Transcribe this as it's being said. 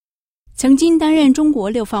曾经担任中国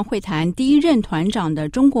六方会谈第一任团长的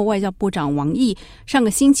中国外交部长王毅，上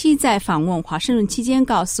个星期在访问华盛顿期间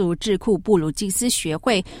告诉智库布鲁金斯学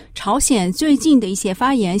会，朝鲜最近的一些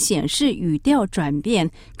发言显示语调转变，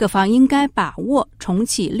各方应该把握重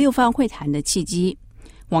启六方会谈的契机。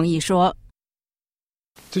王毅说，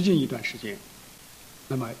最近一段时间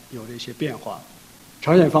那么有了一些变化，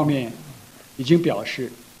朝鲜方面已经表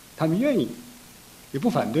示他们愿意也不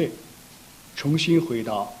反对重新回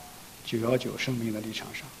到919声明的立场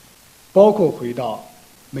上，包括回到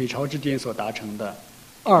美朝之间所达成的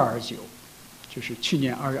229，就是去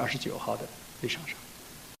年2月29号的立场上。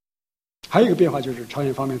还有一个变化就是朝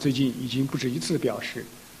鲜方面最近已经不止一次表示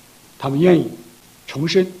他们愿意重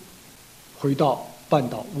申回到半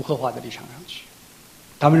岛无核化的立场上去，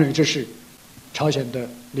他们认为这是朝鲜的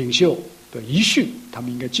领袖的遗训，他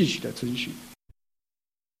们应该继续的遵循。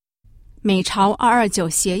美朝229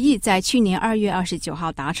协议在去年2月29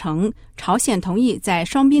号达成，朝鲜同意在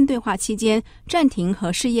双边对话期间暂停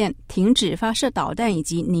核试验、停止发射导弹以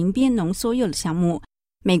及宁边浓缩铀的项目。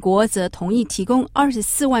美国则同意提供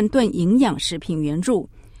24万吨营养食品援助。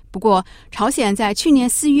不过，朝鲜在去年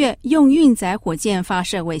4月用运载火箭发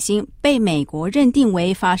射卫星，被美国认定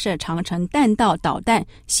为发射长程弹道导弹，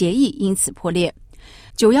协议因此破裂。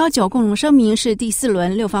919共同声明是第4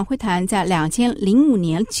轮六方会谈在2005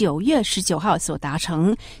年9月19号所达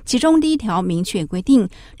成，其中第一条明确规定，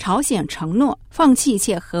朝鲜承诺放弃一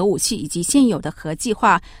切核武器以及现有的核计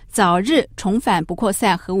划，早日重返不扩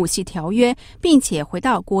散核武器条约，并且回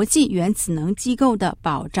到国际原子能机构的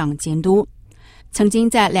保障监督。曾经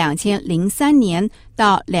在2003年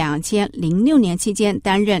到2006年期间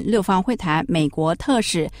担任六方会谈美国特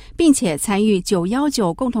使，并且参与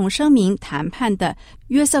919共同声明谈判的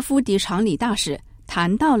约瑟夫·狄长礼大使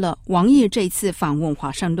谈到了王毅这次访问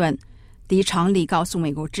华盛顿。狄长礼告诉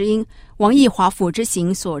美国之音，王毅华府之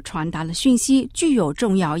行所传达的讯息具有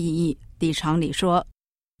重要意义。狄长礼说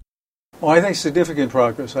Well, I think significant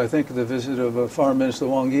progress. I think the visit of Foreign Minister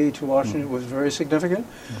Wang Yi to Washington was very significant.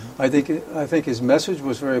 I think his message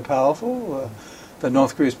was very powerful, that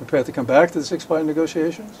North Korea is prepared to come back to the six-party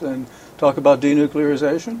negotiations and talk about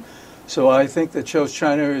denuclearization. So I think that shows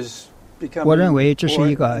China is becoming... 我认为这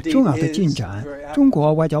是一个重要的进展。中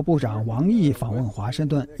国外交部长王毅访问华盛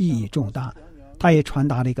顿意义重大。他也传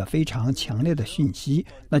达了一个非常强烈的讯息，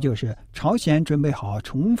那就是朝鲜准备好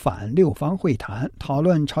重返六方会谈，讨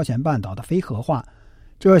论朝鲜半岛的非核化。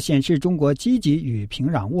这显示中国积极与平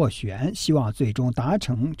壤斡旋，希望最终达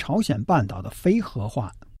成朝鲜半岛的非核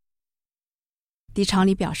化。狄长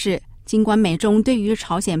礼表示，尽管美中对于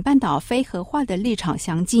朝鲜半岛非核化的立场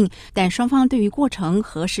相近，但双方对于过程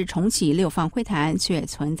何时重启六方会谈却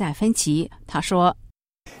存在分歧。他说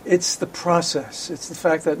It's the process. It's the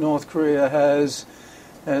fact that North Korea has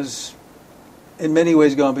in many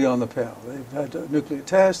ways gone beyond the pale. They've had a nuclear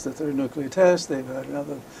test, the third nuclear test. They've had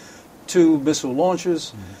another 2 missile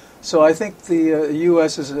launches. So I think the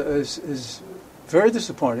U.S. is very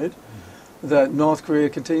disappointed that North Korea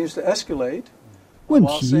continues to escalate. 问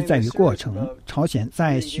题在于过程，朝鲜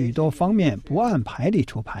在许多方面不按牌理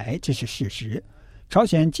出牌，这是事实。朝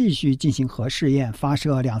鲜继续进行核试验，发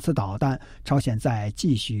射2次导弹。朝鲜在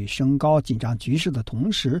继续升高紧张局势的同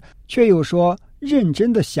时，却又说认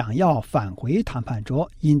真的想要返回谈判桌，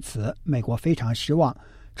因此美国非常失望。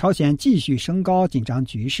朝鲜继续升高紧张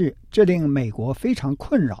局势，这令美国非常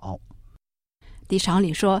困扰。狄长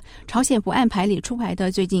礼说，朝鲜不按牌理出牌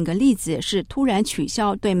的最近一个例子是突然取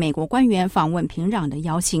消对美国官员访问平壤的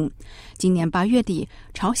邀请。今年8月底，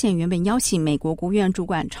朝鲜原本邀请美国国务院主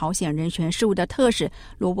管朝鲜人权事务的特使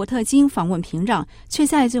罗伯特金访问平壤，却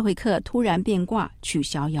在最后一刻突然变卦，取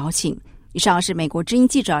消邀请。以上是美国之音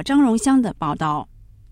记者张荣香的报道。